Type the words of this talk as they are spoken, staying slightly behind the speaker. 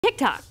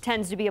TikTok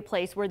tends to be a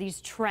place where these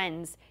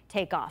trends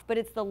take off, but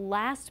it's the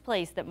last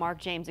place that Mark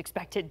James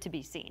expected to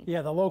be seen.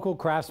 Yeah, the local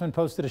craftsman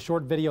posted a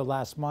short video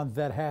last month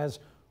that has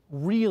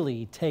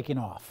really taken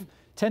off.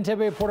 10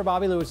 reporter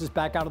Bobby Lewis is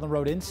back out on the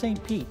road in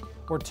St. Pete,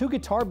 where two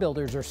guitar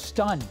builders are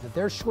stunned that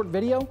their short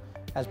video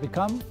has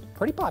become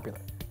pretty popular.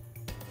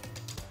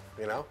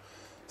 You know,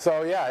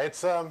 so yeah,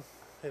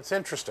 it's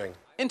interesting.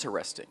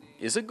 Interesting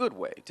is a good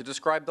way to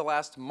describe the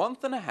last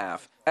month and a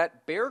half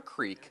at Bear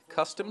Creek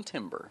Custom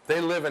Timber. They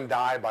live and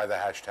die by the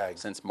hashtag.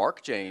 Since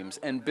Mark James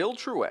and Bill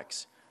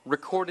Truax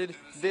recorded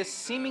this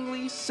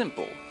seemingly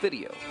simple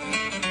video.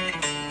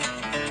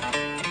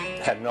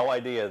 Had no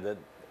idea that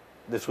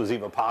this was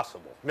even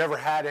possible. Never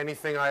had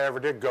anything I ever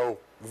did go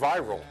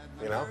viral,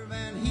 you know?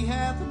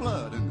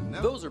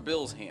 Those are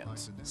Bill's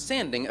hands,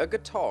 sanding a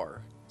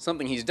guitar,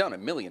 something he's done a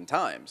million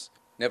times,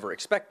 never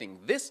expecting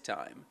this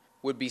time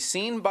would be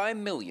seen by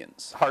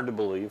millions. Hard to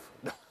believe.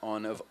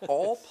 On, of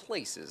all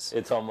places,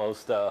 It's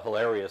almost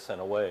hilarious in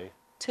a way.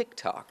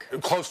 TikTok.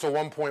 Close to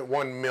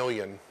 1.1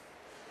 million,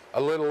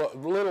 a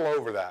little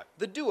over that.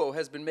 The duo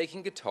has been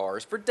making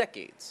guitars for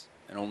decades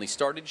and only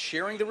started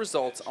sharing the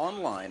results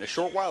online a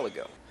short while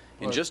ago.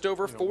 In just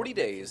over 40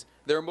 days,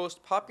 their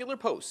most popular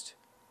post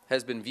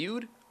has been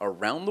viewed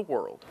around the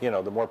world. You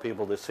know, the more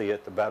people that see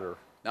it, the better.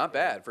 Not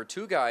bad for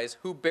two guys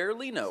who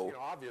barely know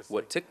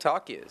what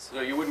TikTok is.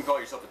 So you wouldn't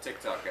call yourself a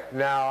TikTok guy?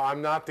 No, I'm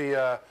not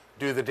the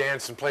do the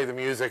dance and play the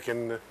music,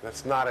 and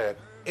that's not it.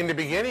 In the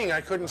beginning,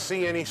 I couldn't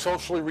see any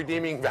socially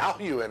redeeming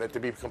value in it, to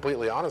be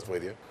completely honest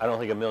with you. I don't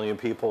think a million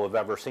people have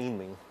ever seen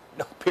me,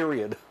 no,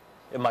 period,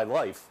 in my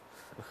life.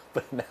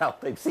 But now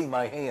they've seen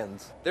my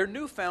hands. Their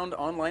newfound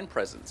online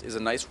presence is a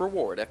nice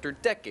reward after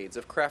decades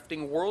of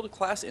crafting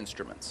world-class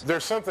instruments.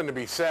 There's something to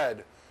be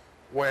said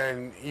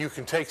when you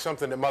can take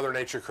something that Mother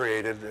Nature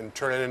created and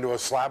turn it into a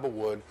slab of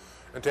wood,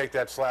 and take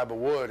that slab of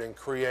wood and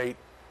create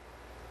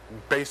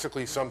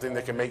basically something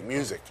that can make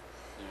music.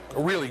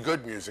 Really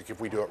good music if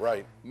we do it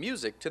right.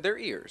 Music to their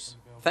ears,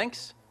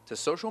 thanks to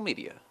social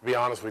media. To be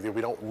honest with you,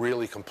 we don't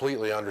really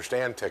completely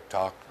understand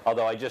TikTok.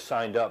 Although I just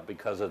signed up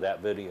because of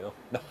that video.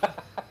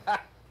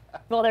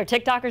 Well, they're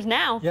TikTokers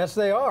now. Yes,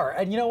 they are.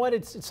 And you know what?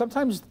 It's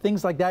sometimes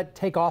things like that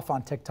take off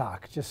on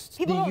TikTok. Just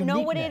People the don't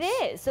know what it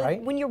uniqueness, is. So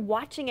right? when you're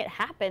watching it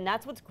happen,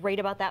 that's what's great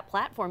about that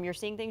platform. You're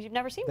seeing things you've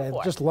never seen They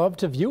before. just love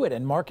to view it.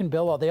 And Mark and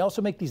Bill, they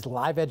also make these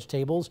live edge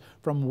tables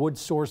from wood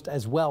sourced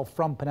as well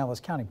from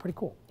Pinellas County. Pretty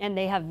cool. And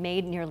they have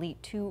made nearly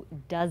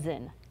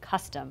 24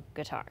 custom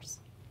guitars.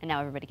 And now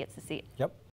everybody gets to see it. Yep.